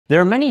There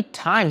are many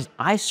times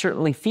I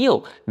certainly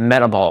feel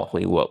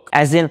metabolically woke,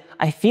 as in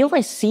I feel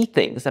I see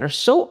things that are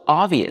so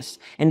obvious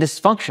and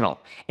dysfunctional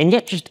and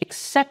yet just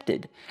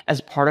accepted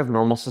as part of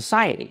normal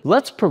society.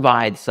 Let's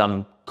provide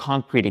some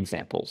concrete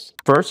examples.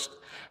 First,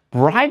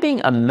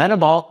 bribing a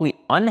metabolically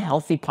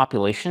unhealthy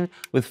population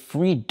with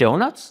free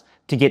donuts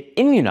to get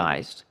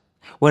immunized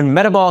when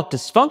metabolic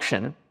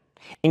dysfunction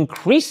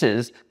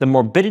increases the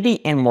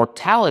morbidity and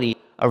mortality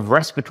of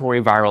respiratory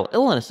viral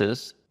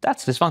illnesses,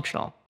 that's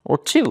dysfunctional. Or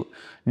two,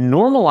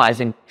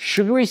 normalizing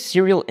sugary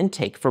cereal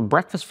intake for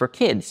breakfast for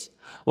kids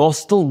while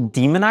still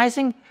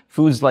demonizing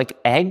foods like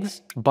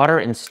eggs, butter,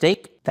 and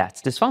steak,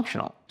 that's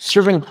dysfunctional.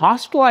 Serving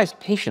hospitalized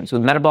patients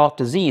with metabolic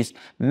disease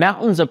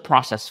mountains of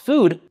processed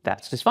food,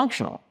 that's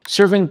dysfunctional.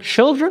 Serving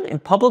children in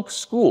public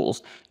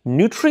schools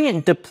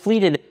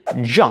nutrient-depleted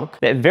junk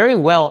that very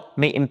well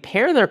may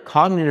impair their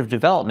cognitive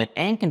development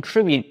and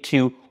contribute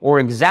to or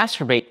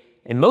exacerbate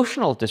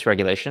emotional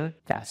dysregulation,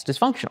 that's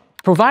dysfunctional.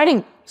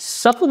 Providing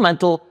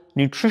supplemental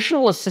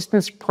nutritional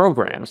assistance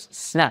programs,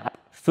 SNAP,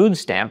 food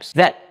stamps,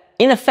 that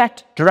in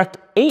effect direct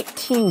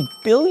 $18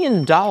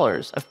 billion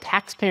of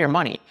taxpayer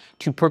money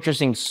to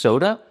purchasing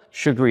soda,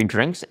 sugary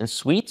drinks, and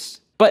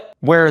sweets, but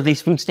where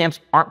these food stamps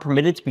aren't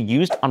permitted to be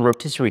used on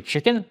rotisserie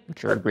chicken,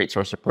 which are a great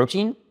source of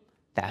protein,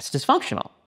 that's dysfunctional.